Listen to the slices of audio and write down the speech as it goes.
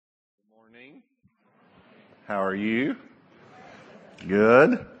How are you?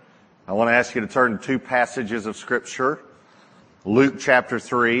 Good. I want to ask you to turn to two passages of Scripture, Luke chapter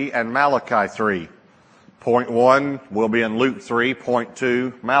 3 and Malachi 3. Point 1 will be in Luke 3, point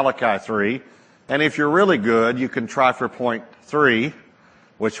 2, Malachi 3. And if you're really good, you can try for point 3,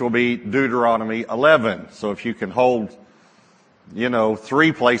 which will be Deuteronomy 11. So if you can hold,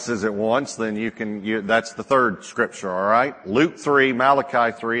 three places at once, then that's the third Scripture, all right? Luke 3,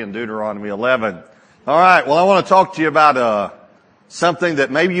 Malachi 3, and Deuteronomy 11. All right, well, I want to talk to you about something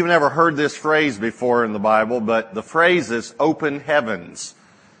that maybe you've never heard this phrase before in the Bible, but the phrase is open heavens.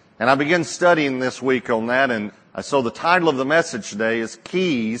 And I began studying this week on that, and so the title of the message today is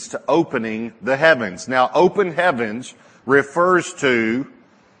Keys to Opening the Heavens. Now, open heavens refers to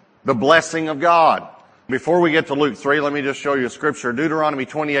the blessing of God. Before we get to Luke 3, let me just show you a scripture. Deuteronomy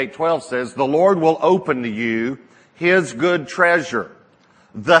 28:12 says, "The Lord will open to you His good treasure,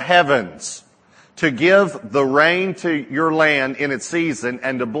 the heavens, to give the rain to your land in its season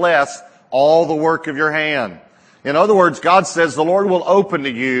and to bless all the work of your hand." In other words, God says the Lord will open to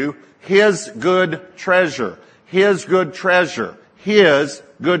you His good treasure, His good treasure, His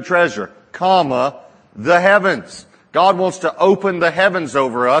good treasure, the heavens. God wants to open the heavens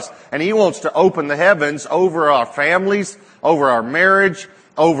over us, and He wants to open the heavens over our families, over our marriage,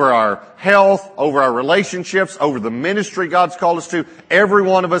 over our health, over our relationships, over the ministry God's called us to. Every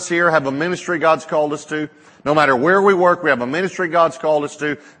one of us here have a ministry God's called us to. No matter where we work, we have a ministry God's called us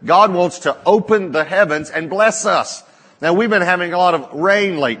to. God wants to open the heavens and bless us. Now, we've been having a lot of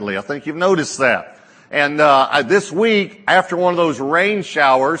rain lately. I think you've noticed that. And this week, after one of those rain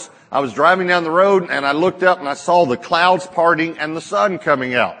showers, I was driving down the road and I looked up and I saw the clouds parting and the sun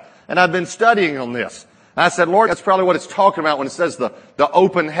coming out. And I've been studying on this. And I said, Lord, that's probably what it's talking about when it says the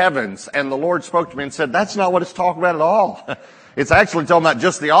open heavens. And the Lord spoke to me and said, that's not what it's talking about at all. It's actually talking about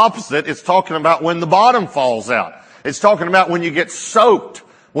just the opposite. It's talking about when the bottom falls out. It's talking about when you get soaked,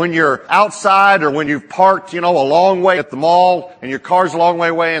 when you're outside or when you've parked, a long way at the mall and your car's a long way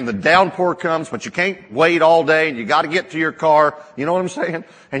away and the downpour comes, but you can't wait all day and you got to get to your car. You know what I'm saying?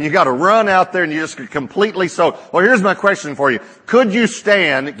 And you got to run out there and you just get completely soaked. Well, here's my question for you. Could you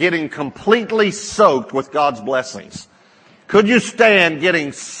stand getting completely soaked with God's blessings? Could you stand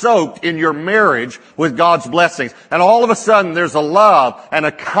getting soaked in your marriage with God's blessings? And all of a sudden there's a love and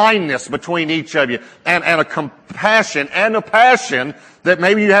a kindness between each of you and a compassion and a passion that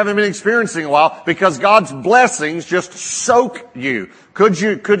maybe you haven't been experiencing in a while because God's blessings just soak you. Could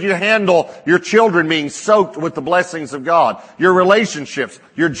you handle your children being soaked with the blessings of God? Your relationships,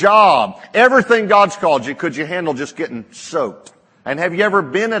 your job, everything God's called you, could you handle just getting soaked? And have you ever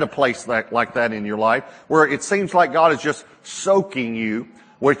been at a place like that in your life where it seems like God is just soaking you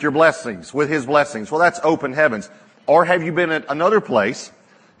with your blessings, with His blessings? Well, that's open heavens. Or have you been at another place?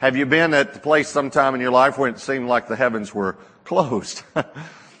 Have you been at the place sometime in your life where it seemed like the heavens were closed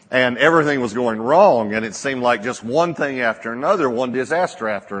and everything was going wrong and it seemed like just one thing after another, one disaster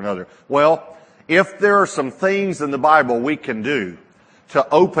after another? Well, if there are some things in the Bible we can do to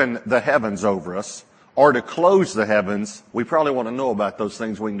open the heavens over us, or to close the heavens, we probably want to know about those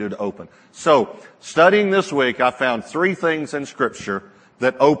things we can do to open. So, studying this week, I found three things in Scripture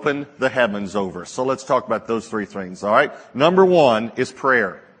that open the heavens over us. So let's talk about those three things, all right? Number one is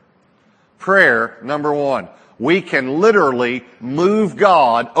prayer. Prayer, number one. We can literally move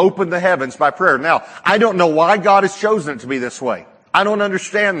God, open the heavens by prayer. Now, I don't know why God has chosen it to be this way. I don't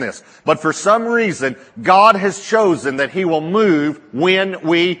understand this. But for some reason, God has chosen that He will move when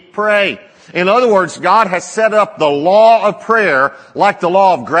we pray. In other words, God has set up the law of prayer like the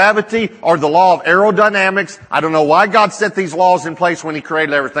law of gravity or the law of aerodynamics. I don't know why God set these laws in place when He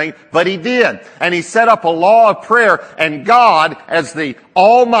created everything, but He did. And He set up a law of prayer, and God, as the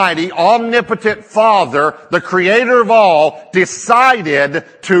almighty, omnipotent Father, the creator of all, decided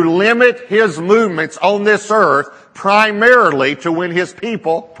to limit His movements on this earth primarily to when His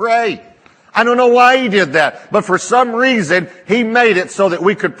people pray. I don't know why He did that, but for some reason, He made it so that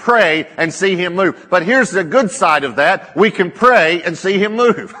we could pray and see Him move. But here's the good side of that. We can pray and see Him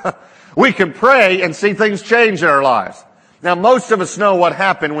move. We can pray and see things change in our lives. Now, most of us know what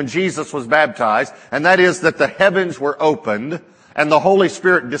happened when Jesus was baptized, and that is that the heavens were opened and the Holy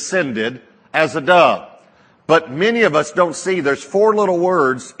Spirit descended as a dove. But many of us don't see. There's four little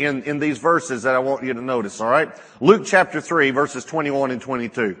words in these verses that I want you to notice, all right? Luke chapter 3, verses 21 and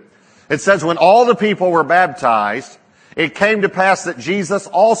 22. It says, when all the people were baptized, it came to pass that Jesus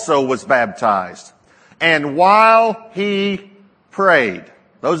also was baptized. And while He prayed,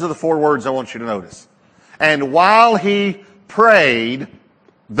 those are the four words I want you to notice. And while He prayed,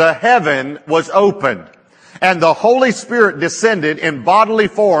 the heaven was opened. And the Holy Spirit descended in bodily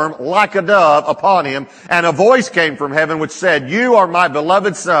form like a dove upon him, and a voice came from heaven which said, "You are my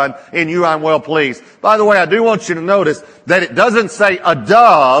beloved Son, in you I'm well pleased." By the way, I do want you to notice that it doesn't say a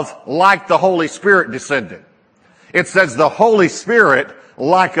dove like the Holy Spirit descended. It says the Holy Spirit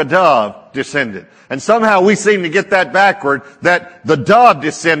like a dove descended. And somehow we seem to get that backward, that the dove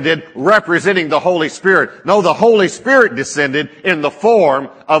descended representing the Holy Spirit. No, the Holy Spirit descended in the form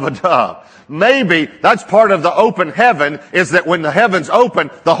of a dove. Maybe that's part of the open heaven, is that when the heavens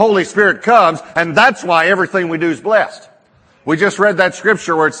open, the Holy Spirit comes, and that's why everything we do is blessed. We just read that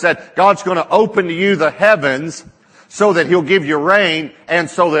scripture where it said, God's going to open to you the heavens so that He'll give you rain, and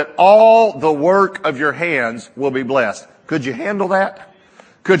so that all the work of your hands will be blessed. Could you handle that?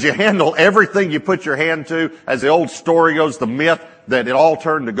 Could you handle everything you put your hand to? As the old story goes, the myth that it all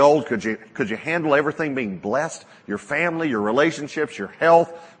turned to gold. Could you handle everything being blessed? Your family, your relationships, your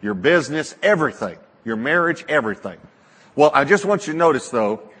health, your business, everything. Your marriage, everything. Well, I just want you to notice,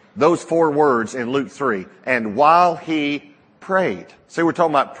 though, those 4 words in Luke 3. And while he prayed. See, we're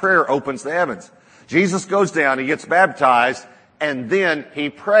talking about prayer opens the heavens. Jesus goes down, he gets baptized, and then he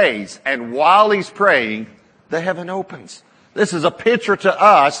prays. And while he's praying, the heaven opens. This is a picture to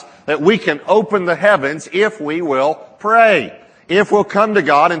us that we can open the heavens if we will pray. If we'll come to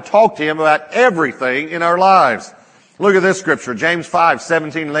God and talk to Him about everything in our lives. Look at this scripture, James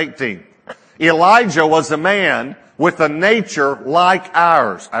 5:17 and 18. Elijah was a man with a nature like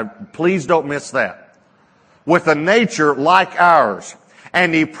ours. Please don't miss that. With a nature like ours.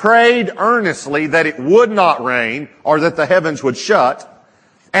 And he prayed earnestly that it would not rain, or that the heavens would shut.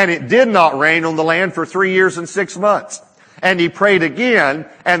 And it did not rain on the land for 3 years and 6 months. And he prayed again,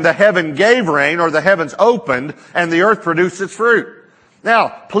 and the heaven gave rain, or the heavens opened, and the earth produced its fruit. Now,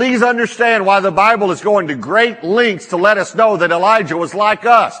 please understand why the Bible is going to great lengths to let us know that Elijah was like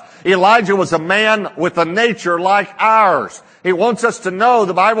us. Elijah was a man with a nature like ours. He wants us to know,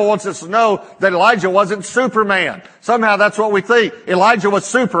 the Bible wants us to know that Elijah wasn't Superman. Somehow that's what we think. Elijah was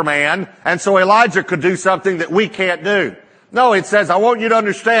Superman, and so Elijah could do something that we can't do. No, it says, I want you to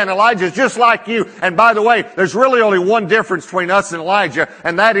understand, Elijah is just like you. And by the way, there's really only one difference between us and Elijah,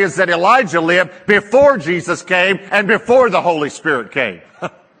 and that is that Elijah lived before Jesus came and before the Holy Spirit came.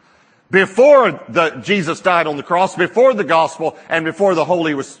 Before Jesus died on the cross, before the gospel, and before the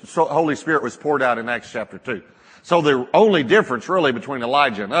Holy Spirit was poured out in Acts chapter 2. So the only difference really between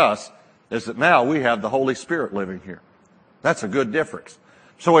Elijah and us is that now we have the Holy Spirit living here. That's a good difference.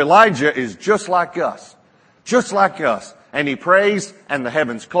 So Elijah is just like us. Just like us. And he prays, and the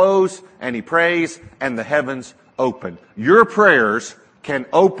heavens close, and he prays, and the heavens open. Your prayers can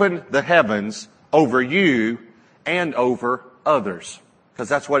open the heavens over you and over others. Because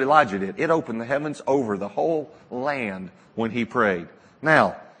that's what Elijah did. It opened the heavens over the whole land when he prayed.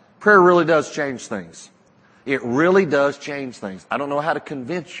 Now, prayer really does change things. It really does change things. I don't know how to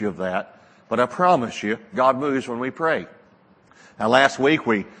convince you of that, but I promise you, God moves when we pray. Now, last week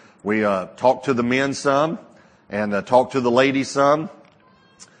we talked to the men some, and talk to the ladies some.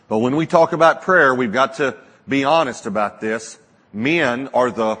 But when we talk about prayer, we've got to be honest about this. Men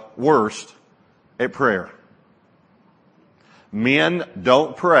are the worst at prayer. Men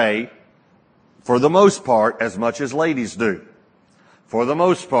don't pray, for the most part, as much as ladies do. For the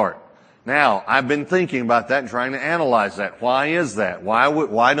most part. Now, I've been thinking about that and trying to analyze that. Why is that?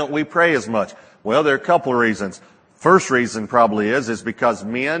 Why don't we pray as much? Well, there are a couple of reasons. First reason probably is because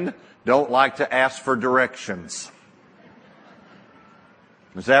men don't like to ask for directions.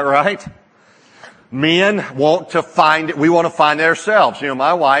 Is that right? Men want to find it. We want to find it ourselves. You know,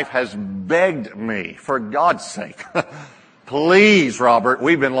 my wife has begged me, for God's sake, please, Robert,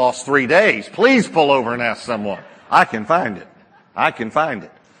 we've been lost 3 days. Please pull over and ask someone. I can find it. I can find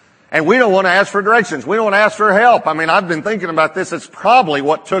it. And we don't want to ask for directions. We don't want to ask for help. I mean, I've been thinking about this. It's probably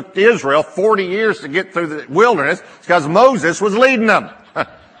what took Israel 40 years to get through the wilderness. It's because Moses was leading them.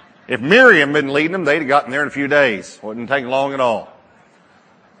 If Miriam had been leading them, they'd have gotten there in a few days. Wouldn't take long at all.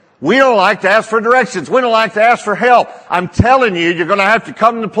 We don't like to ask for directions. We don't like to ask for help. I'm telling you, you're going to have to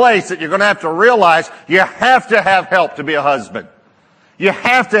come to the place that you're going to have to realize you have to have help to be a husband. You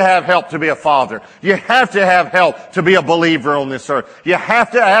have to have help to be a father. You have to have help to be a believer on this earth. You have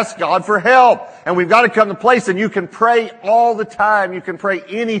to ask God for help. And we've got to come to a place, and you can pray all the time. You can pray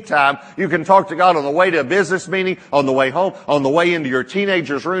anytime. You can talk to God on the way to a business meeting, on the way home, on the way into your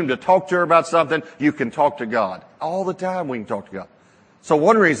teenager's room to talk to her about something. You can talk to God. All the time we can talk to God. So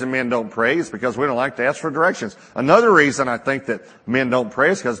one reason men don't pray is because we don't like to ask for directions. Another reason I think that men don't pray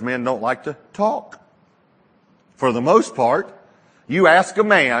is because men don't like to talk. For the most part, you ask a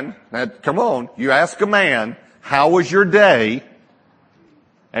man, now come on, you ask a man, how was your day?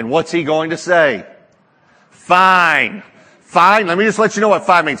 And what's he going to say? Fine. Fine. Let me just let you know what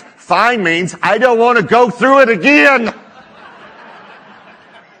fine means. Fine means I don't want to go through it again.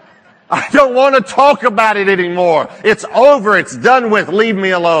 I don't want to talk about it anymore. It's over. It's done with. Leave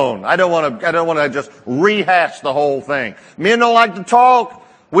me alone. I don't want to just rehash the whole thing. Men don't like to talk.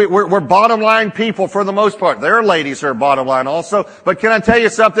 We're bottom line people for the most part. There are ladies who are bottom line also. But can I tell you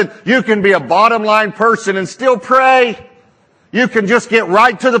something? You can be a bottom line person and still pray. You can just get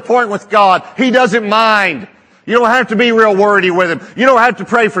right to the point with God. He doesn't mind. You don't have to be real wordy with Him. You don't have to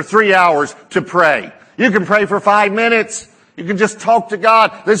pray for 3 hours to pray. You can pray for 5 minutes. You can just talk to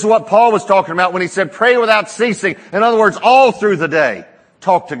God. This is what Paul was talking about when he said pray without ceasing. In other words, all through the day,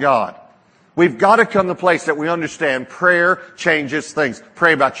 talk to God. We've got to come to the place that we understand prayer changes things.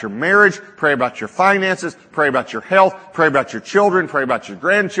 Pray about your marriage. Pray about your finances. Pray about your health. Pray about your children. Pray about your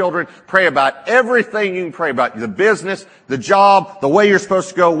grandchildren. Pray about everything you can pray about. The business, the job, the way you're supposed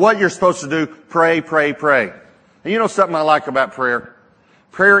to go, what you're supposed to do. Pray, pray, pray. And you know something I like about prayer?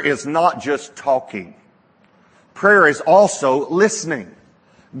 Prayer is not just talking. Prayer is also listening.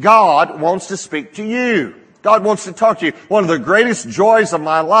 God wants to speak to you. God wants to talk to you. One of the greatest joys of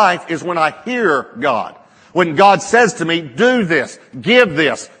my life is when I hear God. When God says to me, do this, give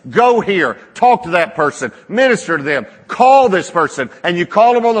this, go here, talk to that person, minister to them, call this person, and you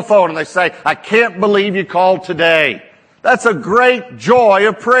call them on the phone and they say, I can't believe you called today. That's a great joy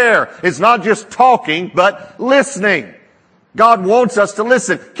of prayer. It's not just talking, but listening. God wants us to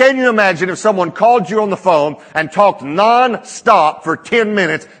listen. Can you imagine if someone called you on the phone and talked non-stop for 10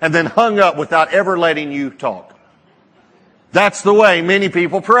 minutes and then hung up without ever letting you talk? That's the way many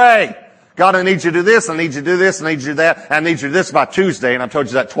people pray. God, I need you to do this, I need you to do this, I need you to do that, I need you to do this by Tuesday, and I've told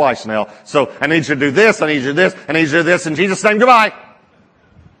you that twice now. So I need you to do this, I need you to do this, I need you to do this, in Jesus' name, goodbye.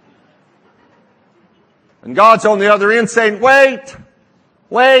 And God's on the other end saying, wait,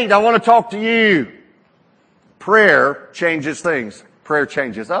 I want to talk to you. Prayer changes things. Prayer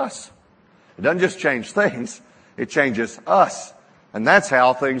changes us. It doesn't just change things, it changes us. And that's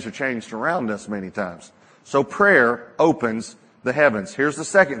how things are changed around us many times. So prayer opens the heavens. Here's the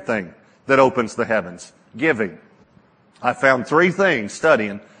second thing that opens the heavens. Giving. I found 3 things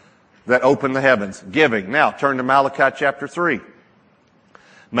studying that open the heavens. Giving. Now, turn to Malachi chapter 3.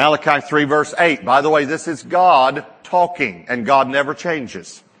 Malachi 3 verse 8. By the way, this is God talking, and God never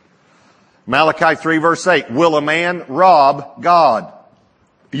changes. Malachi 3 verse 8, will a man rob God?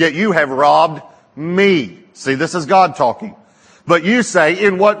 Yet you have robbed me. See, this is God talking. But you say,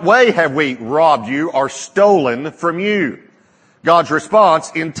 in what way have we robbed you or stolen from you? God's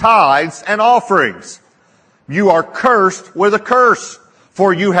response, in tithes and offerings. You are cursed with a curse,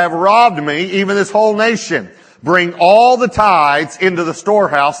 for you have robbed me, even this whole nation. Bring all the tithes into the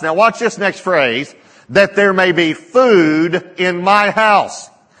storehouse. Now watch this next phrase, that there may be food in my house.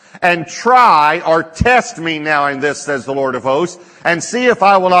 And try or test me now in this, says the Lord of hosts, and see if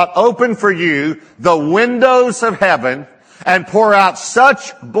I will not open for you the windows of heaven and pour out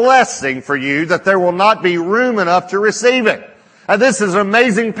such blessing for you that there will not be room enough to receive it. And this is an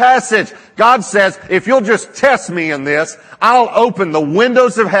amazing passage. God says, if you'll just test me in this, I'll open the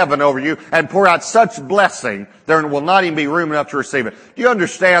windows of heaven over you and pour out such blessing, there will not even be room enough to receive it. Do you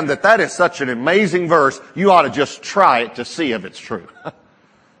understand that that is such an amazing verse? You ought to just try it to see if it's true.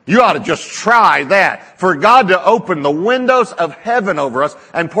 You ought to just try that. For God to open the windows of heaven over us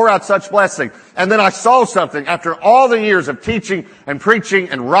and pour out such blessing. And then I saw something after all the years of teaching and preaching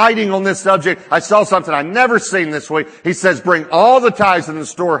and writing on this subject. I saw something I never seen this week. He says, bring all the tithes in the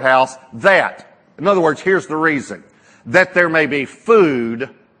storehouse that. In other words, here's the reason. That there may be food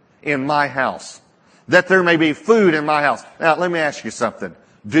in my house. That there may be food in my house. Now, let me ask you something.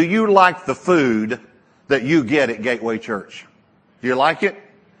 Do you like the food that you get at Gateway Church? Do you like it?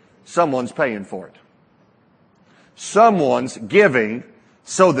 Someone's paying for it. Someone's giving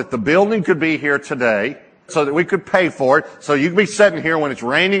so that the building could be here today, so that we could pay for it, so you can be sitting here when it's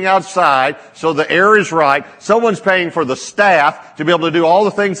raining outside, so the air is right. Someone's paying for the staff to be able to do all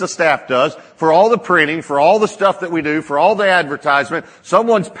the things the staff does, for all the printing, for all the stuff that we do, for all the advertisement.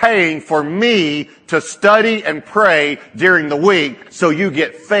 Someone's paying for me to study and pray during the week so you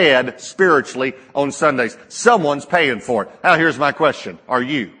get fed spiritually on Sundays. Someone's paying for it. Now here's my question. Are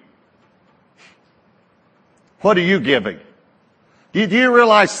you? What are you giving? Do you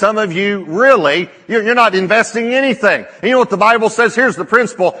realize some of you really, you're not investing anything? And you know what the Bible says? Here's the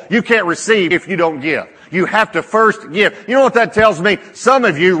principle. You can't receive if you don't give. You have to first give. You know what that tells me? Some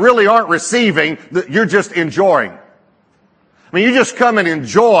of you really aren't receiving. You're just enjoying. I mean, you just come and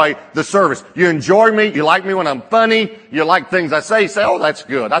enjoy the service. You enjoy me. You like me when I'm funny. You like things I say. You say, oh, that's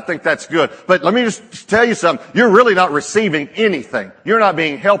good. I think that's good. But let me just tell you something. You're really not receiving anything. You're not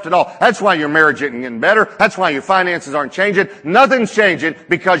being helped at all. That's why your marriage isn't getting better. That's why your finances aren't changing. Nothing's changing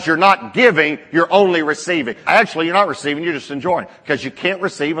because you're not giving. You're only receiving. Actually, you're not receiving. You're just enjoying because you can't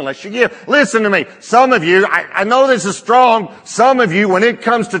receive unless you give. Listen to me. Some of you, I know this is strong. Some of you, when it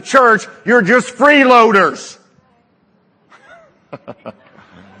comes to church, you're just freeloaders.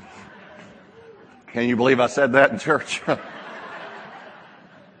 Can you believe I said that in church?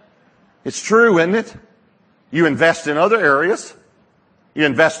 It's true, isn't it? You invest in other areas. You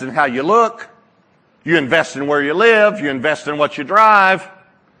invest in how you look. You invest in where you live. You invest in what you drive.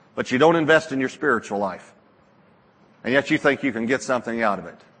 But you don't invest in your spiritual life. And yet you think you can get something out of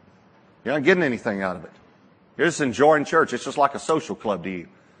it. You're not getting anything out of it. You're just enjoying church. It's just like a social club to you.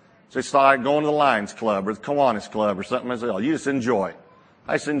 So it's like going to the Lions Club or the Kiwanis Club or something as well. You just enjoy it.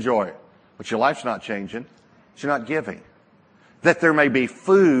 I just enjoy it. But your life's not changing. You're not giving. That there may be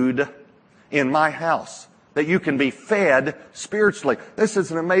food in my house. That you can be fed spiritually. This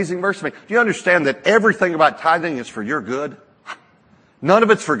is an amazing verse to me. Do you understand that everything about tithing is for your good? None of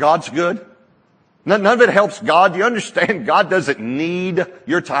it's for God's good. None of it helps God. Do you understand God doesn't need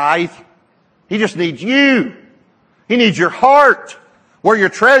your tithe? He just needs you. He needs your heart. Where your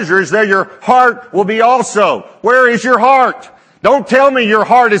treasure is, there your heart will be also. Where is your heart? Don't tell me your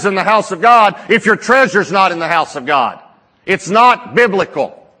heart is in the house of God if your treasure's not in the house of God. It's not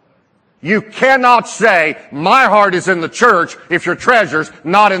biblical. You cannot say, my heart is in the church if your treasure's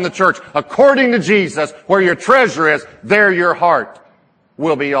not in the church. According to Jesus, where your treasure is, there your heart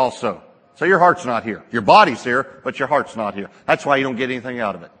will be also. So your heart's not here. Your body's here, but your heart's not here. That's why you don't get anything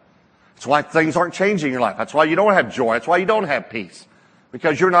out of it. That's why things aren't changing in your life. That's why you don't have joy. That's why you don't have peace.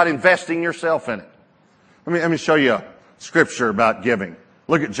 Because you're not investing yourself in it. Let me show you a scripture about giving.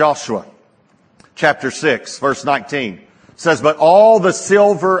 Look at Joshua chapter 6, verse 19. It says, but all the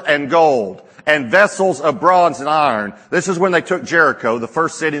silver and gold and vessels of bronze and iron, this is when they took Jericho, the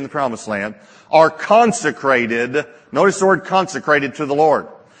first city in the promised land, are consecrated. Notice the word consecrated to the Lord.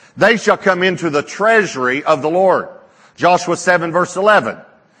 They shall come into the treasury of the Lord. Joshua 7, verse 11.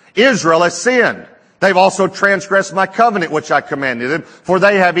 Israel has sinned. They've also transgressed my covenant which I commanded them, for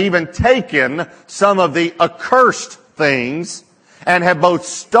they have even taken some of the accursed things and have both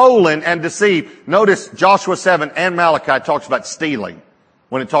stolen and deceived. Notice Joshua 7 and Malachi talks about stealing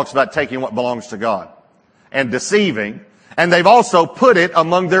when it talks about taking what belongs to God and deceiving. And they've also put it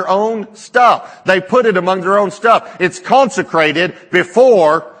among their own stuff. They put it among their own stuff. It's consecrated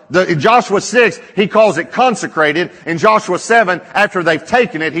before in Joshua 6, he calls it consecrated. In Joshua 7, after they've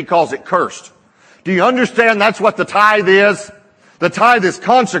taken it, he calls it cursed. Do you understand that's what the tithe is? The tithe is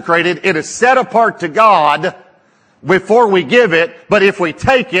consecrated. It is set apart to God before we give it. But if we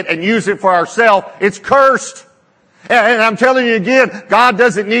take it and use it for ourselves, it's cursed. And I'm telling you again, God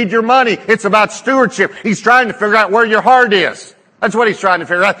doesn't need your money. It's about stewardship. He's trying to figure out where your heart is. That's what he's trying to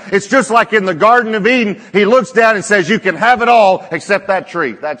figure out. It's just like in the Garden of Eden. He looks down and says, you can have it all except that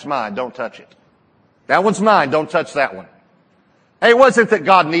tree. That's mine. Don't touch it. That one's mine. Don't touch that one. Hey, it wasn't that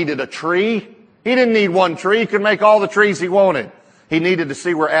God needed a tree. He didn't need one tree. He could make all the trees he wanted. He needed to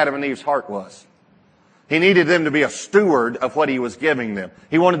see where Adam and Eve's heart was. He needed them to be a steward of what he was giving them.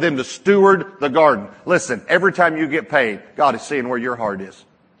 He wanted them to steward the garden. Listen, every time you get paid, God is seeing where your heart is.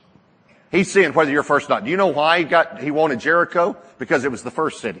 He's seeing whether you're first or not. Do you know why he wanted Jericho? Because it was the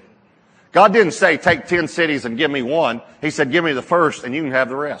first city. God didn't say, take 10 cities and give me one. He said, give me the first and you can have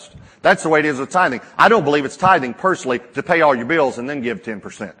the rest. That's the way it is with tithing. I don't believe it's tithing personally to pay all your bills and then give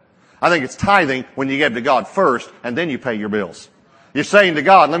 10%. I think it's tithing when you give to God first and then you pay your bills. You're saying to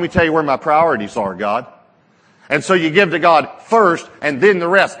God, let me tell you where my priorities are, God. And so you give to God first and then the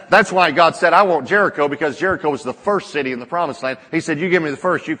rest. That's why God said, I want Jericho, because Jericho was the first city in the promised land. He said, you give me the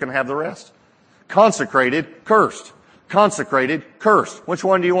first, you can have the rest. Consecrated, cursed. Consecrated, cursed. Which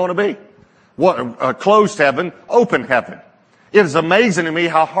one do you want to be? What, closed heaven, open heaven. It is amazing to me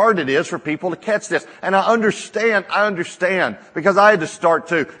how hard it is for people to catch this. And I understand, because I had to start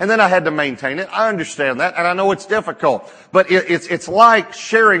too. And then I had to maintain it. I understand that, and I know it's difficult. But it's like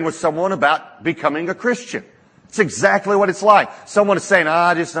sharing with someone about becoming a Christian. It's exactly what it's like. Someone is saying,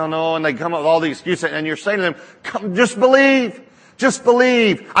 I just don't know, and they come up with all the excuses, and you're saying to them, come, just believe. Just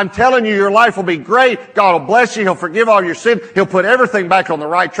believe. I'm telling you, your life will be great. God will bless you. He'll forgive all your sin. He'll put everything back on the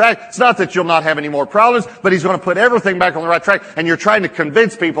right track. It's not that you'll not have any more problems, but He's going to put everything back on the right track. And you're trying to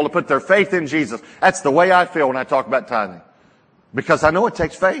convince people to put their faith in Jesus. That's the way I feel when I talk about tithing. Because I know it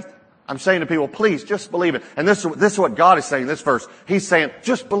takes faith. I'm saying to people, please, just believe it. And this is what God is saying in this verse. He's saying,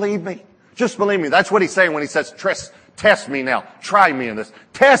 just believe me. Just believe me. That's what He's saying when He says, Test me now. Try me in this.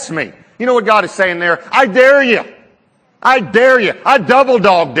 Test me. You know what God is saying there? I dare you. I dare you. I double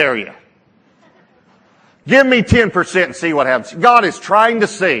dog dare you. Give me 10% and see what happens. God is trying to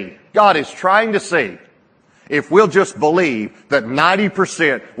see. God is trying to see if we'll just believe that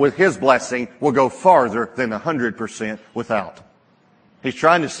 90% with His blessing will go farther than 100% without. He's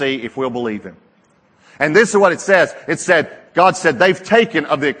trying to see if we'll believe Him. And this is what it says. It said, God said they've taken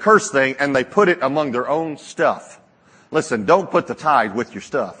of the accursed thing and they put it among their own stuff. Listen, don't put the tithe with your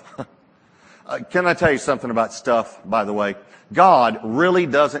stuff. Can I tell you something about stuff, by the way? God really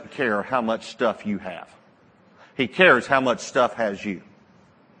doesn't care how much stuff you have. He cares how much stuff has you.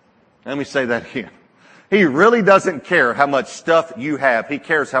 Let me say that again. He really doesn't care how much stuff you have. He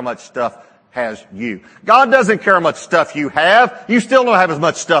cares how much stuff has you. God doesn't care how much stuff you have. You still don't have as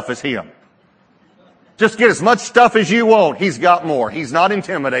much stuff as Him. Just get as much stuff as you want. He's got more. He's not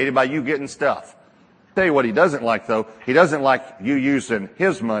intimidated by you getting stuff. Tell you what He doesn't like, though. He doesn't like you using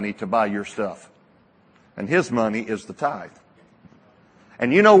His money to buy your stuff. And His money is the tithe.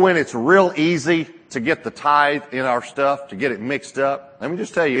 And you know when it's real easy to get the tithe in our stuff, to get it mixed up? Let me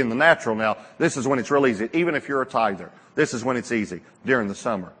just tell you, in the natural now, this is when it's real easy. Even if you're a tither, this is when it's easy, during the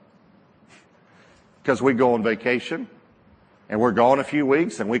summer. Because we go on vacation, and we're gone a few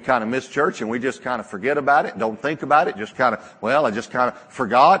weeks, and we kind of miss church, and we just kind of forget about it, don't think about it, just kind of, well, I just kind of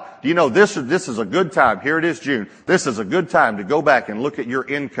forgot. Do you know, this is a good time. Here it is, June. This is a good time to go back and look at your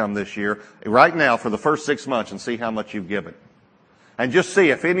income this year, right now, for the first 6 months, and see how much you've given. And just see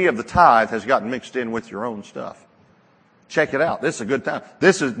if any of the tithe has gotten mixed in with your own stuff. Check it out. This is a good time.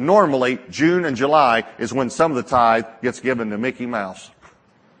 This is normally, June and July is when some of the tithe gets given to Mickey Mouse.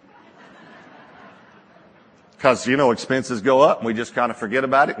 Because, you know, expenses go up and we just kind of forget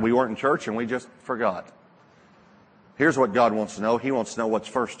about it. We weren't in church and we just forgot. Here's what God wants to know. He wants to know what's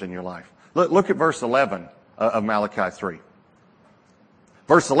first in your life. Look at verse 11 of Malachi 3.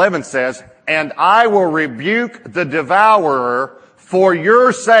 Verse 11 says, and I will rebuke the devourer for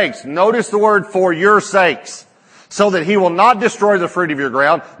your sakes. Notice the word for your sakes. So that he will not destroy the fruit of your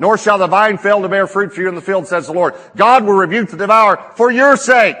ground, nor shall the vine fail to bear fruit for you in the field, says the Lord. God will rebuke the devourer for your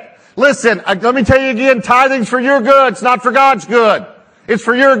sake. Listen, let me tell you again, tithing's for your good. It's not for God's good. It's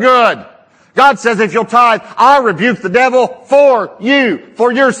for your good. God says if you'll tithe, I'll rebuke the devil for you,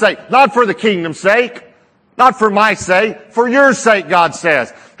 for your sake. Not for the kingdom's sake. Not for my sake. For your sake, God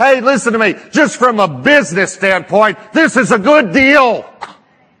says. Hey, listen to me. Just from a business standpoint, this is a good deal.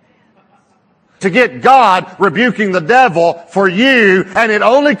 To get God rebuking the devil for you, and it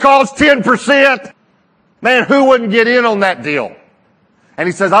only costs 10%. Man, who wouldn't get in on that deal? And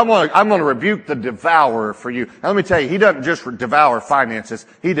He says, I'm going to rebuke the devourer for you. Now, let me tell you, He doesn't just devour finances.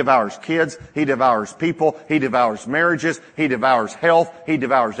 He devours kids. He devours people. He devours marriages. He devours health. He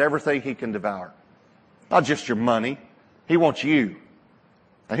devours everything He can devour. Not just your money. He wants you.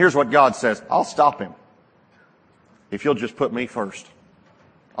 And here's what God says. I'll stop him. If you'll just put me first.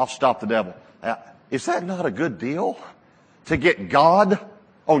 I'll stop the devil. Is that not a good deal? To get God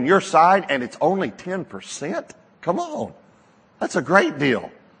on your side and it's only 10%? Come on. That's a great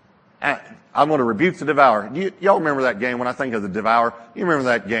deal. I'm going to rebuke the devourer. Y'all remember that game? When I think of the devourer, you remember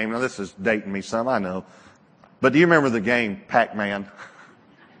that game? Now this is dating me some, I know. But do you remember the game Pac-Man?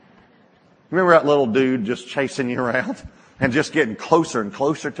 Remember that little dude just chasing you around and just getting closer and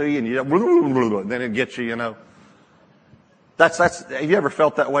closer to you, and then it gets you, you know. Have you ever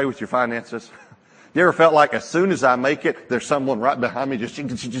felt that way with your finances? You ever felt like as soon as I make it, there's someone right behind me just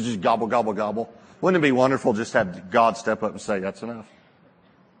gobble, gobble, gobble? Wouldn't it be wonderful just to have God step up and say, that's enough.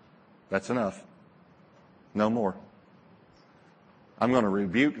 That's enough. No more. I'm going to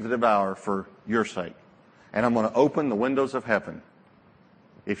rebuke the devourer for your sake. And I'm going to open the windows of heaven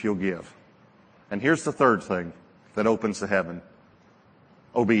if you'll give. And here's the third thing that opens the heaven.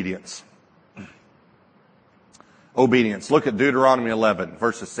 Obedience. Obedience. Look at Deuteronomy 11,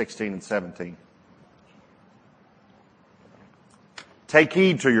 verses 16 and 17. Take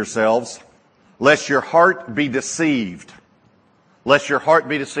heed to yourselves, lest your heart be deceived. Lest your heart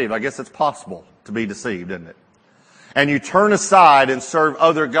be deceived. I guess it's possible to be deceived, isn't it? And you turn aside and serve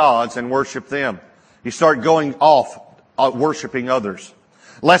other gods and worship them. You start going off, worshiping others.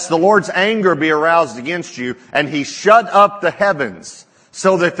 Lest the Lord's anger be aroused against you, and He shut up the heavens,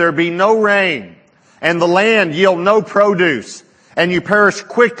 so that there be no rain, and the land yield no produce, and you perish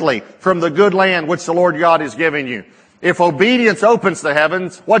quickly from the good land which the Lord God is giving you. If obedience opens the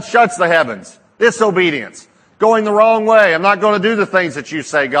heavens, what shuts the heavens? Disobedience. Going the wrong way. I'm not going to do the things that you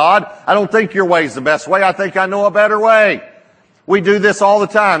say, God. I don't think your way is the best way. I think I know a better way. We do this all the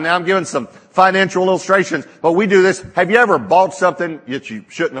time. Now I'm giving some financial illustrations, but we do this. Have you ever bought something that you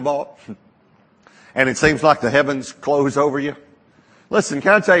shouldn't have bought? and it seems like the heavens close over you? Listen,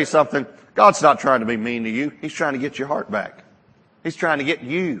 can I tell you something? God's not trying to be mean to you. He's trying to get your heart back. He's trying to get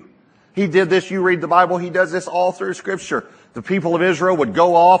you. He did this. You read the Bible. He does this all through Scripture. The people of Israel would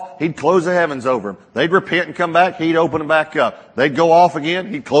go off. He'd close the heavens over them. They'd repent and come back. He'd open them back up. They'd go off again.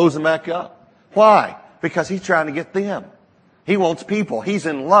 He'd close them back up. Why? Because He's trying to get them. He wants people. He's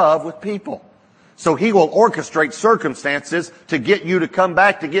in love with people. So He will orchestrate circumstances to get you to come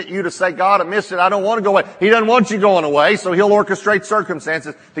back, to get you to say, God, I missed it. I don't want to go away. He doesn't want you going away, so He'll orchestrate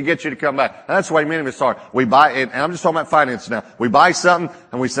circumstances to get you to come back. And that's the way many of us are. We buy it, and I'm just talking about finance now. We buy something,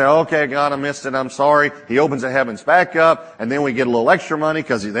 and we say, okay, God, I missed it. I'm sorry. He opens the heavens back up, and then we get a little extra money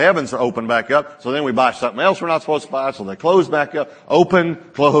because the heavens are open back up. So then we buy something else we're not supposed to buy, so they close back up. Open,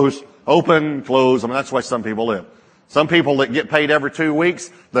 close, open, close. I mean, that's the way some people live. Some people that get paid every 2 weeks,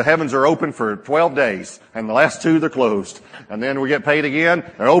 the heavens are open for 12 days, and the last 2 they're closed. And then we get paid again,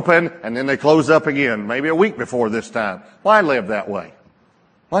 they're open, and then they close up again, maybe a week before this time. Why live that way?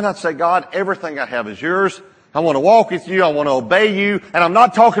 Why not say, God, everything I have is yours. I want to walk with you. I want to obey you. And I'm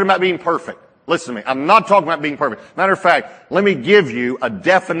not talking about being perfect. Listen to me. I'm not talking about being perfect. Matter of fact, let me give you a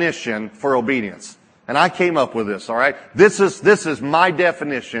definition for obedience. And I came up with this, all right? This is my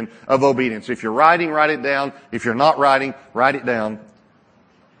definition of obedience. If you're writing, write it down. If you're not writing, write it down.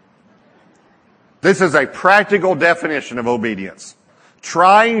 This is a practical definition of obedience.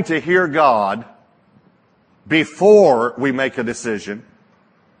 Trying to hear God before we make a decision.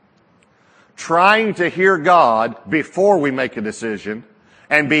 Trying to hear God before we make a decision.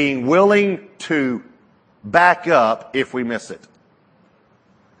 And being willing to back up if we miss it.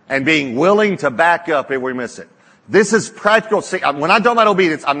 And being willing to back up if we miss it. This is practical. See, when I talk about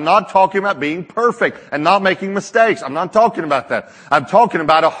obedience, I'm not talking about being perfect and not making mistakes. I'm not talking about that. I'm talking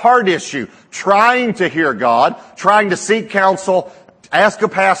about a heart issue. Trying to hear God, trying to seek counsel, ask a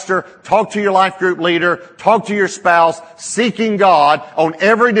pastor, talk to your life group leader, talk to your spouse, seeking God on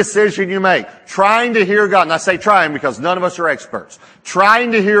every decision you make. Trying to hear God. And I say trying because none of us are experts.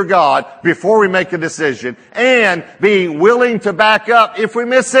 Trying to hear God before we make a decision and being willing to back up if we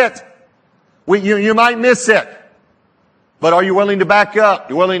miss it. You might miss it. But are you willing to back up?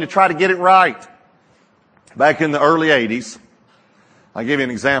 You're willing to try to get it right? Back in the early 80s, I'll give you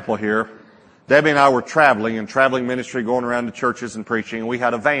an example here. Debbie and I were traveling in traveling ministry, going around to churches and preaching, and we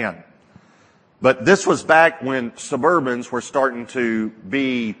had a van. But this was back when Suburbans were starting to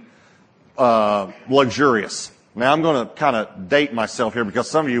be luxurious. Now I'm going to kind of date myself here because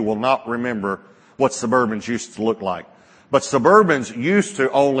some of you will not remember what Suburbans used to look like. But Suburbans used to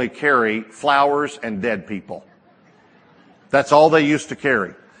only carry flowers and dead people. That's all they used to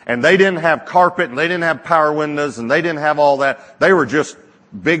carry. And they didn't have carpet, and they didn't have power windows, and they didn't have all that. They were just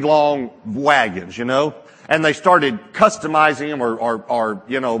big, long wagons, you know. And they started customizing them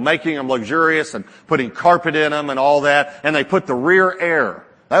or making them luxurious and putting carpet in them and all that. And they put the rear air.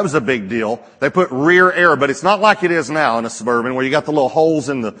 That was a big deal. They put rear air, but it's not like it is now in a Suburban where you got the little holes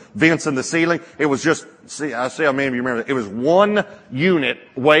in the vents in the ceiling. It was just, I see how many of you remember that. It was one unit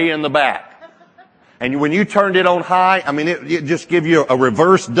way in the back. And when you turned it on high, I mean, it just give you a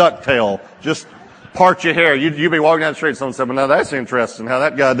reverse ducktail. Just part your hair. You'd be walking down the street and someone said, well, now that's interesting how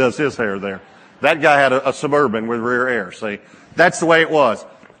that guy does his hair there. That guy had a Suburban with rear air, see. That's the way it was.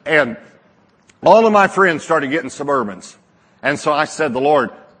 And all of my friends started getting Suburbans. And so I said to the Lord,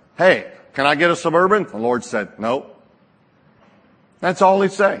 hey, can I get a Suburban? The Lord said, no. That's all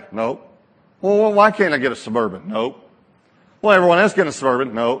He'd say. No. Well, why can't I get a Suburban? No. Well, everyone else getting a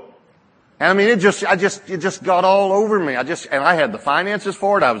Suburban? No. And I mean, it just got all over me. And I had the finances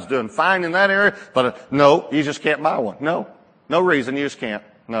for it. I was doing fine in that area. But no, you just can't buy one. No. No reason. You just can't.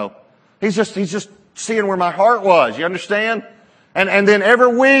 No. He's just seeing where my heart was. You understand? And then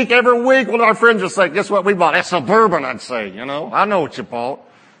every week, one of our friends would say, guess what we bought? A Suburban, I'd say, you know. I know what you bought.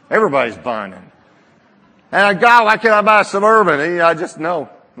 Everybody's buying it. And I go, why can't I buy a Suburban? And I just, no,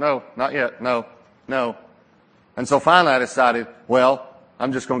 not yet. No. And so finally I decided, well,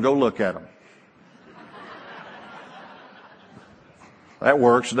 I'm just going to go look at them. That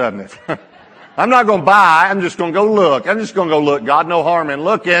works, doesn't it? I'm not going to buy. I'm just going to go look. God, no harm in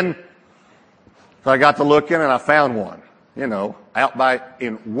looking. So I got to looking and I found one, you know,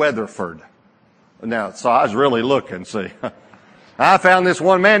 in Weatherford. Now, so I was really looking, see. I found this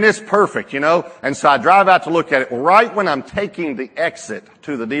one, man, this is perfect, you know. And so I drive out to look at it. Right when I'm taking the exit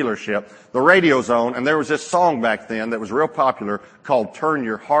to the dealership, the radio's on, and there was this song back then that was real popular called Turn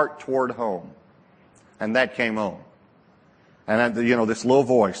Your Heart Toward Home. And that came on. And, this little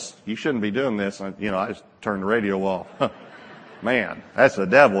voice, you shouldn't be doing this. I just turned the radio off. Man, that's the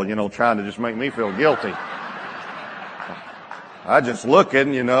devil, trying to just make me feel guilty. I just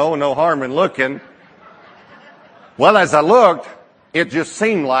looking, no harm in looking. Well, as I looked, it just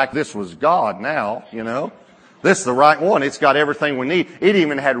seemed like this was God now, This is the right one. It's got everything we need. It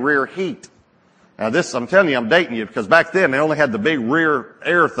even had rear heat. Now this, I'm telling you, I'm dating you, because back then they only had the big rear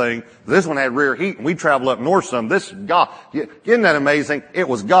air thing. This one had rear heat, and we travel up north some. This is God. Isn't that amazing? It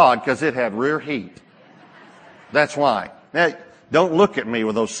was God because it had rear heat. That's why. Now, don't look at me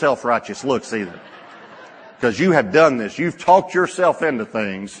with those self-righteous looks either. Because you have done this. You've talked yourself into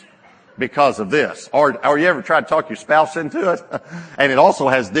things because of this. Or you ever tried to talk your spouse into it? And it also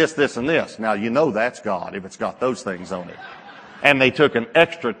has this, this, and this. Now, that's God if it's got those things on it. And they took an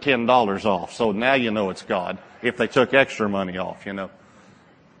extra $10 off. So now it's God if they took extra money off,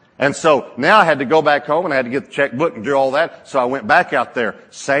 And so now I had to go back home and I had to get the checkbook and do all that. So I went back out there.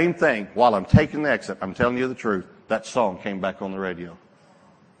 Same thing. While I'm taking the exit, I'm telling you the truth, that song came back on the radio.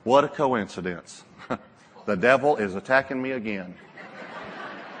 What a coincidence. The devil is attacking me again.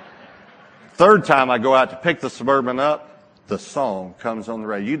 Third time I go out to pick the Suburban up, the song comes on the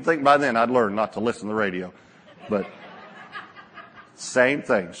radio. You'd think by then I'd learn not to listen to the radio. But same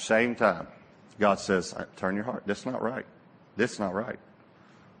thing, same time. God says, turn your heart. This is not right. This is not right.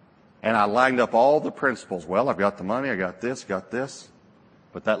 And I lined up all the principles. Well, I've got the money. I got this, got this.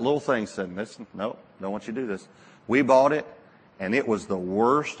 But that little thing said, listen, no, don't want you to do this. We bought it, and it was the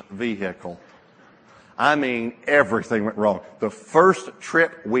worst vehicle. I mean, everything went wrong. The first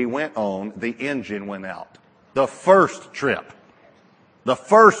trip we went on, the engine went out. The first trip. The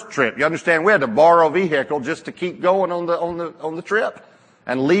first trip. You understand? We had to borrow a vehicle just to keep going on the trip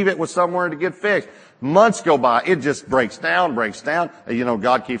and leave it with somewhere to get fixed. Months go by. It just breaks down.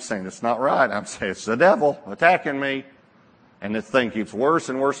 God keeps saying, it's not right. I'm saying, it's the devil attacking me. And this thing keeps worse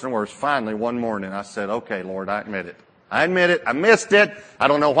and worse and worse. Finally, one morning, I said, okay, Lord, I admit it. I admit it. I missed it. I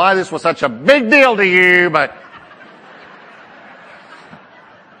don't know why this was such a big deal to you, but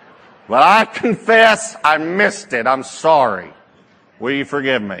I confess I missed it. I'm sorry. Will you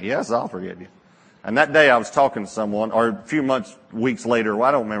forgive me? Yes, I'll forgive you. And that day I was talking to someone, or a few weeks later,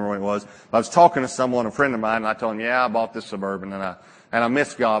 I don't remember when it was, but I was talking to someone, a friend of mine, and I told him, I bought this Suburban, and I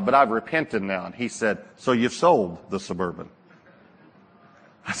miss God, but I've repented now. And he said, so you've sold the Suburban?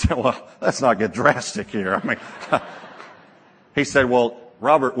 I said, well, let's not get drastic here. He said, well,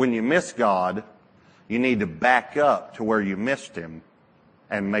 Robert, when you miss God, you need to back up to where you missed Him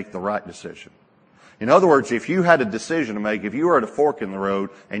and make the right decision. In other words, if you had a decision to make, if you were at a fork in the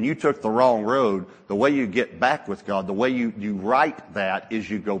road and you took the wrong road, the way you get back with God, the way you right that is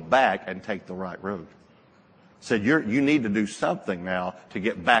you go back and take the right road. Said you need to do something now to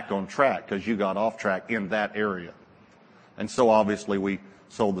get back on track because you got off track in that area. And so obviously we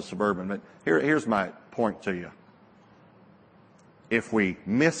sold the Suburban. But here's my point to you. If we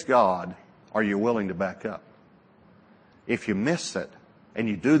miss God, are you willing to back up? If you miss it, and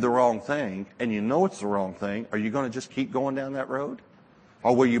you do the wrong thing, and you know it's the wrong thing, are you going to just keep going down that road?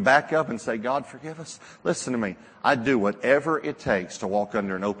 Or will you back up and say, God, forgive us? Listen to me. I'd do whatever it takes to walk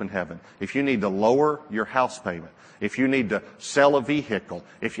under an open heaven. If you need to lower your house payment, if you need to sell a vehicle,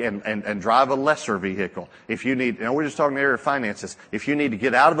 and drive a lesser vehicle, if you need, we're just talking the area of finances, if you need to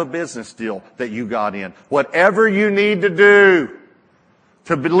get out of a business deal that you got in, whatever you need to do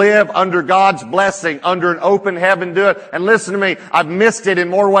to live under God's blessing, under an open heaven, do it. And listen to me, I've missed it in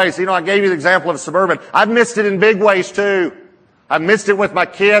more ways. I gave you the example of Suburban. I've missed it in big ways too. I've missed it with my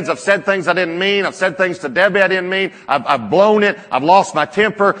kids. I've said things I didn't mean. I've said things to Debbie I didn't mean. I've blown it. I've lost my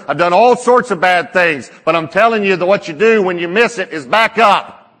temper. I've done all sorts of bad things. But I'm telling you that what you do when you miss it is back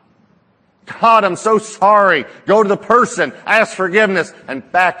up. God, I'm so sorry. Go to the person, ask forgiveness, and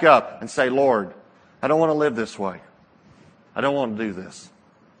back up and say, Lord, I don't want to live this way. I don't want to do this.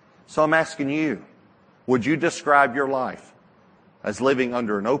 So I'm asking you, would you describe your life as living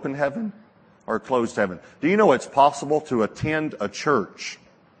under an open heaven or a closed heaven? Do you know it's possible to attend a church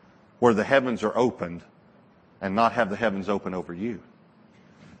where the heavens are opened and not have the heavens open over you?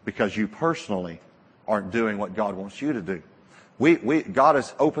 Because you personally aren't doing what God wants you to do. God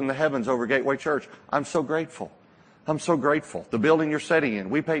has opened the heavens over Gateway Church. I'm so grateful. I'm so grateful. The building you're sitting in,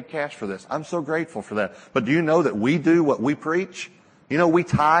 we paid cash for this. I'm so grateful for that. But do you know that we do what we preach? We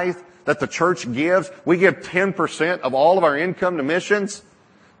tithe, that the church gives. We give 10% of all of our income to missions.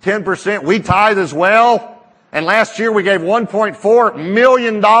 10%. We tithe as well. And last year we gave $1.4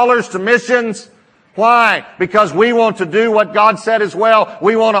 million to missions. Why? Because we want to do what God said as well.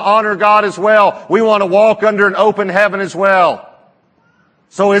 We want to honor God as well. We want to walk under an open heaven as well.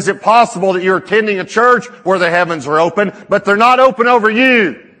 So is it possible that you're attending a church where the heavens are open, but they're not open over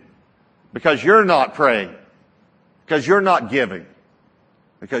you? Because you're not praying. Because you're not giving.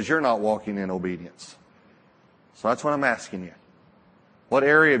 Because you're not walking in obedience. So that's what I'm asking you. What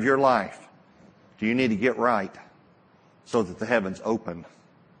area of your life do you need to get right? so that the heavens open.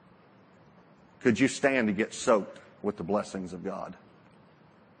 Could you stand to get soaked with the blessings of God?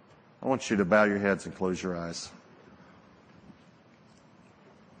 I want you to bow your heads and close your eyes.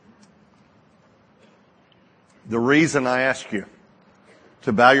 The reason I ask you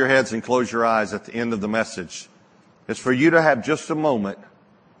to bow your heads and close your eyes at the end of the message is for you to have just a moment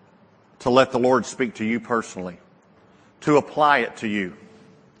to let the Lord speak to you personally, to apply it to you.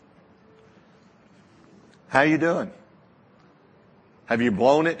 How you doing? Have you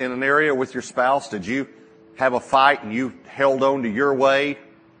blown it in an area with your spouse? Did you have a fight and you held on to your way,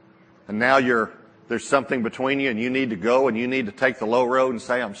 and now there's something between you and you need to go and you need to take the low road and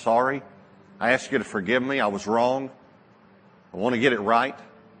say, I'm sorry. I ask you to forgive me. I was wrong. I want to get it right.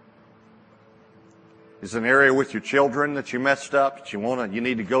 Is an area with your children that you messed up that you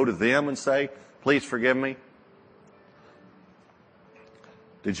need to go to them and say, please forgive me?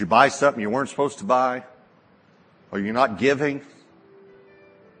 Did you buy something you weren't supposed to buy? Or you're not giving?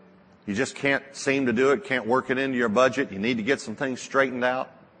 You just can't seem to do it, can't work it into your budget. You need to get some things straightened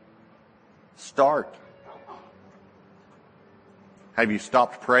out. Start. Have you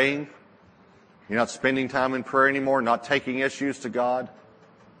stopped praying? You're not spending time in prayer anymore, not taking issues to God?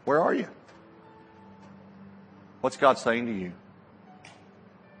 Where are you? What's God saying to you?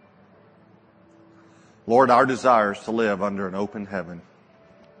 Lord, our desire is to live under an open heaven.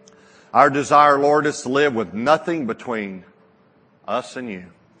 Our desire, Lord, is to live with nothing between us and you.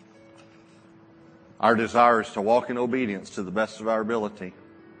 Our desire is to walk in obedience to the best of our ability.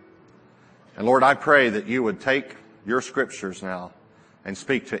 And Lord, I pray that you would take your scriptures now and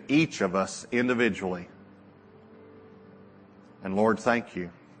speak to each of us individually. And Lord, thank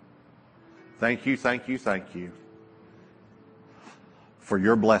you. Thank you, thank you, thank you for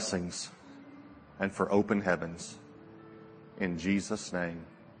your blessings and for open heavens. In Jesus' name.